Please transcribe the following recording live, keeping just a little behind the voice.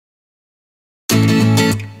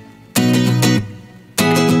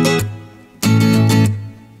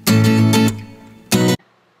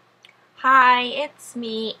Hi, it's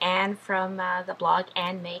me, Anne, from the blog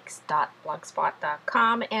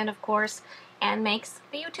annemakes.blogspot.com, and of course, Anne Makes,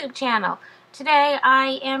 the YouTube channel. Today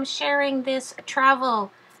I am sharing this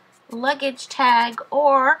travel luggage tag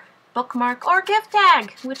or bookmark or gift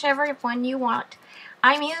tag, whichever one you want.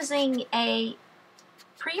 I'm using a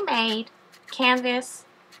pre-made canvas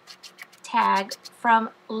tag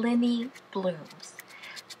from Linny Blooms.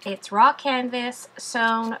 It's raw canvas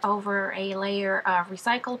sewn over a layer of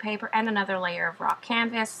recycled paper and another layer of raw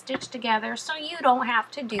canvas stitched together so you don't have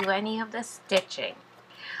to do any of the stitching.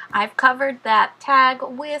 I've covered that tag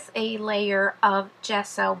with a layer of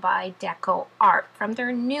gesso by DecoArt from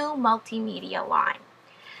their new multimedia line.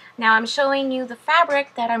 Now I'm showing you the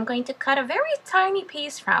fabric that I'm going to cut a very tiny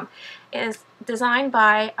piece from. It is designed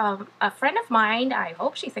by a friend of mine. I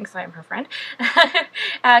hope she thinks I'm her friend.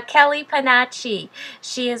 Kelly Panacci.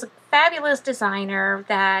 She is a fabulous designer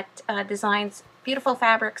that designs beautiful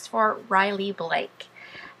fabrics for Riley Blake.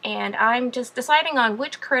 And I'm just deciding on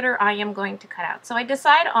which critter I am going to cut out. So I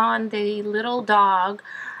decide on the little dog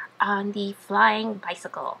on the flying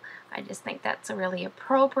bicycle. I just think that's a really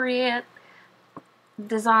appropriate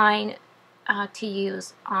design to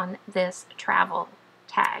use on this travel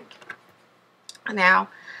tag. Now,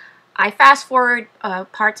 I fast forward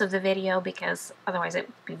parts of the video because otherwise it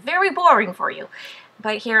would be very boring for you.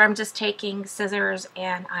 But here I'm just taking scissors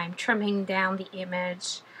and I'm trimming down the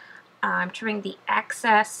image. I'm trimming the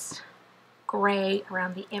excess gray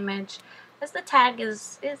around the image as the tag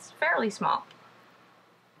is fairly small.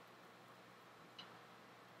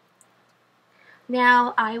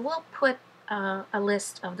 Now I will put a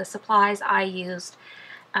list of the supplies I used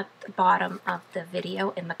at the bottom of the video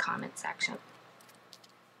in the comment section.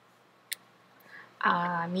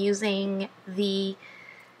 I'm using the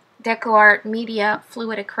DecoArt Media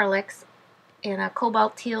Fluid Acrylics in a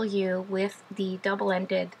cobalt teal hue with the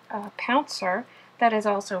double-ended pouncer that is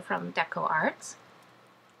also from DecoArt.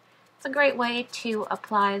 It's a great way to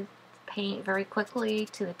apply paint very quickly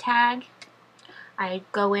to the tag. I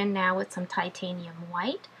go in now with some titanium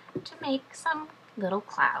white to make some little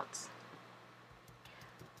clouds.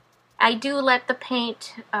 I do let the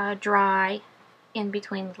paint dry in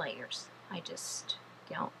between layers. I just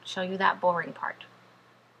don't show you that boring part.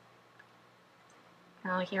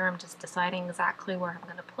 Now here I'm just deciding exactly where I'm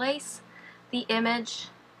going to place the image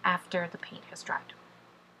after the paint has dried.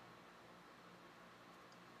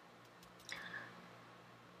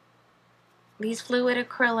 These fluid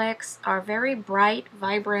acrylics are very bright,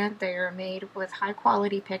 vibrant. They are made with high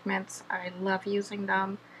quality pigments. I love using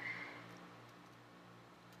them.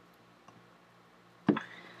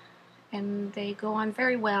 And they go on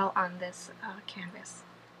very well on this canvas.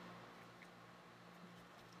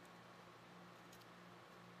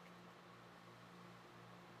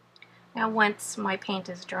 Now once my paint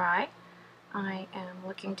is dry, I am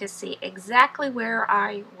looking to see exactly where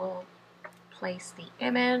I will place the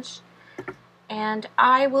image. And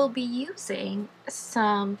I will be using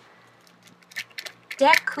some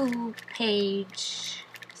decoupage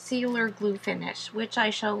sealer glue finish, which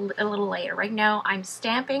I show a little later. Right now I'm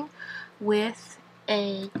stamping with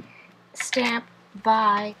a stamp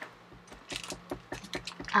by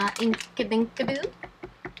Inkadinkado.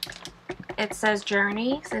 It says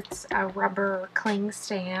Journeys. It's a rubber cling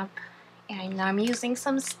stamp. And I'm using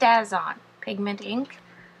some StazOn pigment ink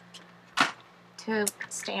to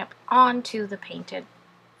stamp onto the painted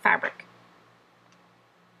fabric.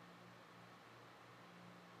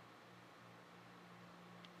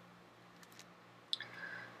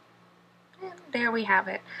 And there we have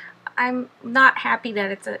it. I'm not happy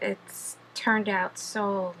that it's turned out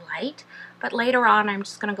so light, but later on I'm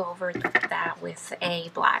just going to go over that with a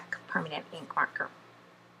black permanent ink marker.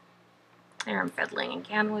 There I'm fiddling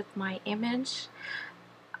again with my image.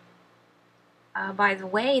 By the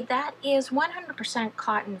way, that is 100%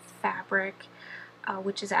 cotton fabric,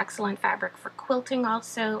 which is excellent fabric for quilting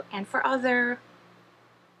also, and for other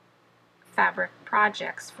fabric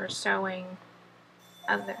projects, for sewing,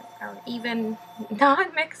 or even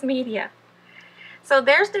non-mixed media. So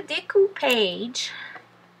there's the decoupage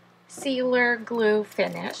sealer glue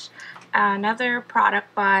finish, another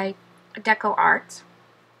product by DecoArt.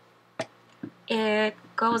 It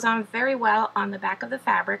goes on very well on the back of the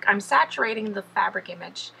fabric. I'm saturating the fabric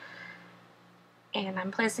image and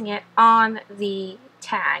I'm placing it on the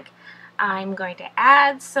tag. I'm going to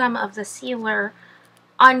add some of the sealer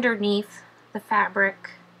underneath the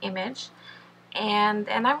fabric image, and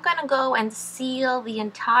I'm going to go and seal the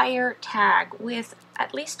entire tag with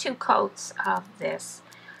at least 2 coats of this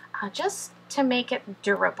just to make it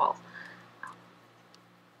durable.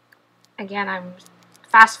 Again, I'm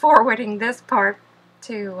fast forwarding this part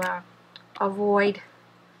to avoid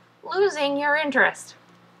losing your interest.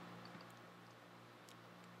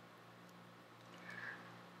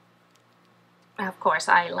 Of course,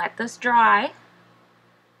 I let this dry.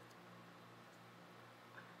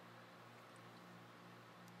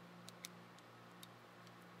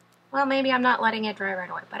 Well, maybe I'm not letting it dry right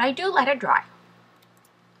away, but I do let it dry.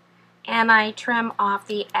 And I trim off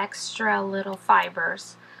the extra little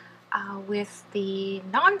fibers with the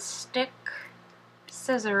non-stick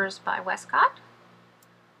scissors by Westcott.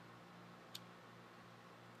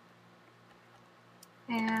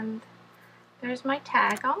 And there's my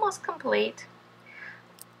tag, almost complete.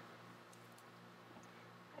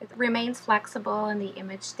 It remains flexible and the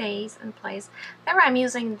image stays in place. There I'm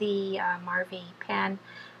using the Marvy pen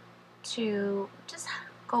to just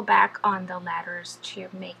go back on the letters to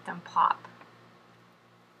make them pop.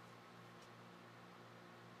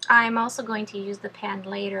 I'm also going to use the pen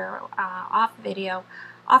later off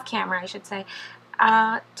camera I should say,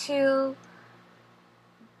 to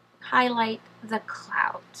highlight the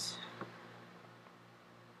clouds.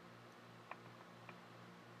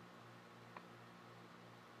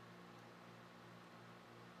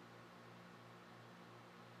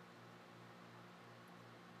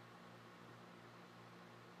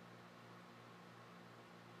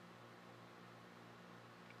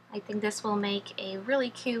 I think this will make a really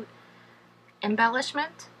cute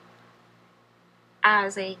embellishment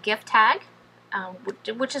as a gift tag,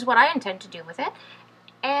 which is what I intend to do with it.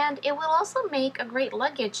 And it will also make a great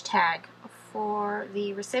luggage tag for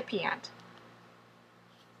the recipient.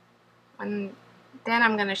 And then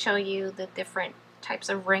I'm going to show you the different types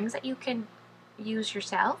of rings that you can use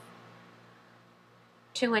yourself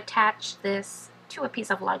to attach this to a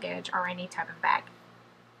piece of luggage or any type of bag.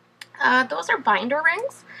 Those are binder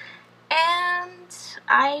rings, and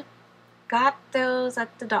I got those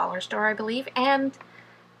at the dollar store, I believe, and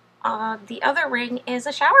the other ring is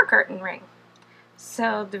a shower curtain ring.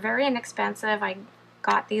 So they're very inexpensive. I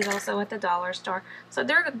got these also at the dollar store. So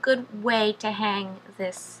they're a good way to hang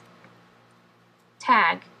this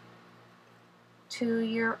tag to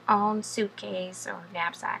your own suitcase or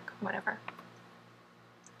knapsack, whatever.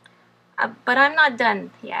 But I'm not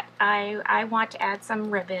done yet. I want to add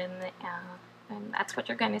some ribbon, and that's what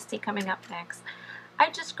you're going to see coming up next.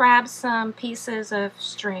 I just grabbed some pieces of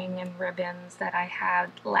string and ribbons that I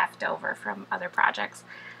had left over from other projects.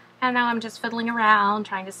 And now I'm just fiddling around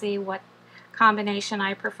trying to see what combination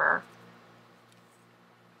I prefer.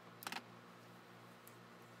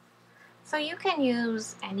 So you can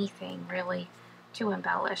use anything really to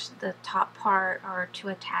embellish the top part or to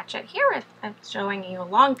attach it. Here I'm showing you a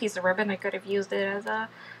long piece of ribbon. I could have used it as a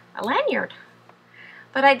lanyard.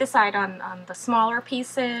 But I decide on the smaller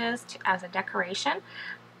pieces as a decoration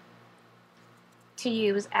to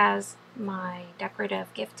use as my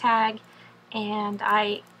decorative gift tag. And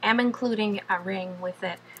I am including a ring with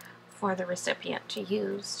it for the recipient to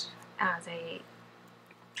use as a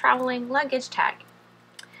traveling luggage tag.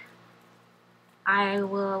 I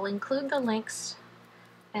will include the links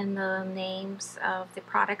and the names of the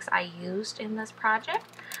products I used in this project.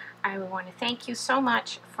 I want to thank you so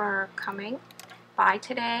much for coming by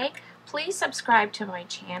today. Please subscribe to my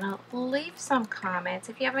channel. Leave some comments.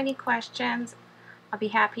 If you have any questions, I'll be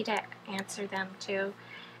happy to answer them too.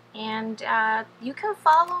 And you can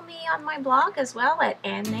follow me on my blog as well at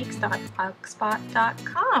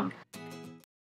aembellishment.blogspot.com.